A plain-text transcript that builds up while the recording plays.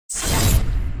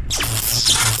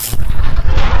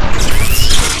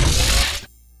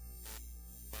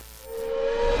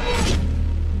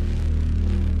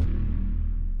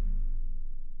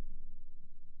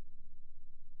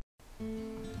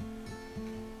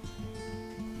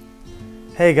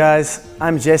Hey guys,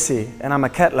 I'm Jesse and I'm a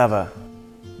cat lover.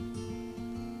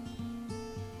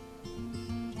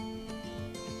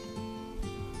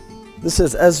 This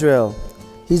is Ezreal.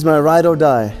 He's my ride or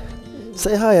die.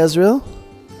 Say hi, Ezreal.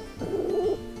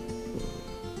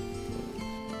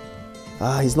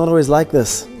 He's not always like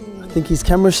this. I think he's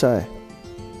camera shy.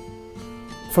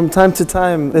 From time to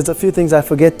time, there's a few things I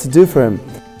forget to do for him.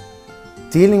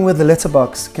 Dealing with the litter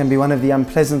box can be one of the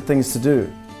unpleasant things to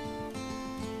do.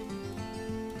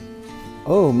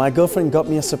 Oh, my girlfriend got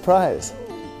me a surprise.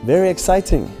 Very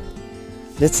exciting.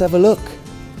 Let's have a look.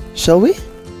 Shall we?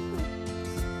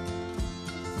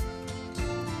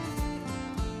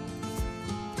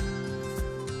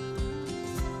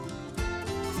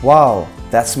 Wow,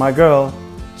 that's my girl.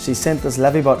 She sent this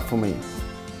Lavviebot for me.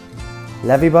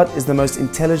 Lavviebot is the most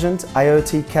intelligent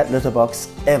IoT cat litter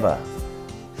box ever.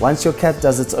 Once your cat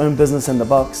does its own business in the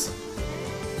box,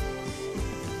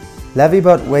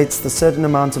 Lavviebot waits the certain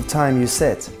amount of time you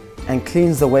set and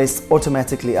cleans the waste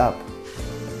automatically up.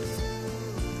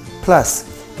 Plus,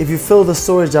 if you fill the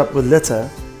storage up with litter,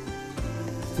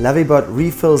 Lavviebot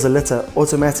refills the litter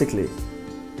automatically.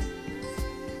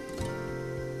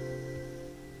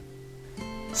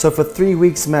 So for 3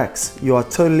 weeks max, you are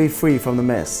totally free from the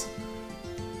mess.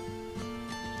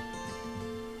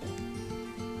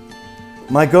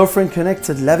 My girlfriend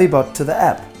connected Lavviebot to the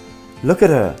app. Look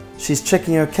at her, she's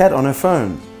checking her cat on her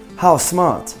phone. How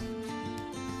smart!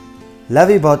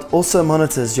 Lavviebot also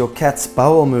monitors your cat's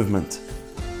bowel movement.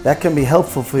 That can be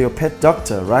helpful for your pet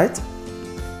doctor, right?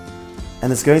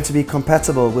 And it's going to be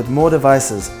compatible with more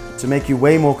devices to make you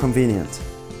way more convenient.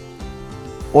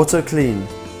 Auto clean,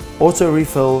 auto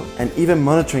refill, and even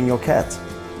monitoring your cat.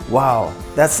 Wow,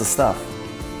 that's the stuff.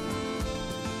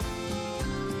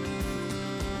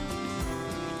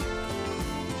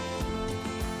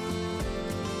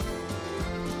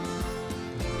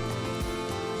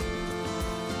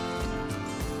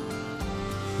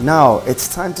 Now it's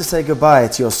time to say goodbye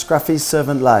to your scruffy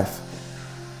servant life.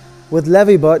 With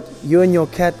Lavviebot, you and your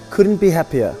cat couldn't be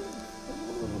happier.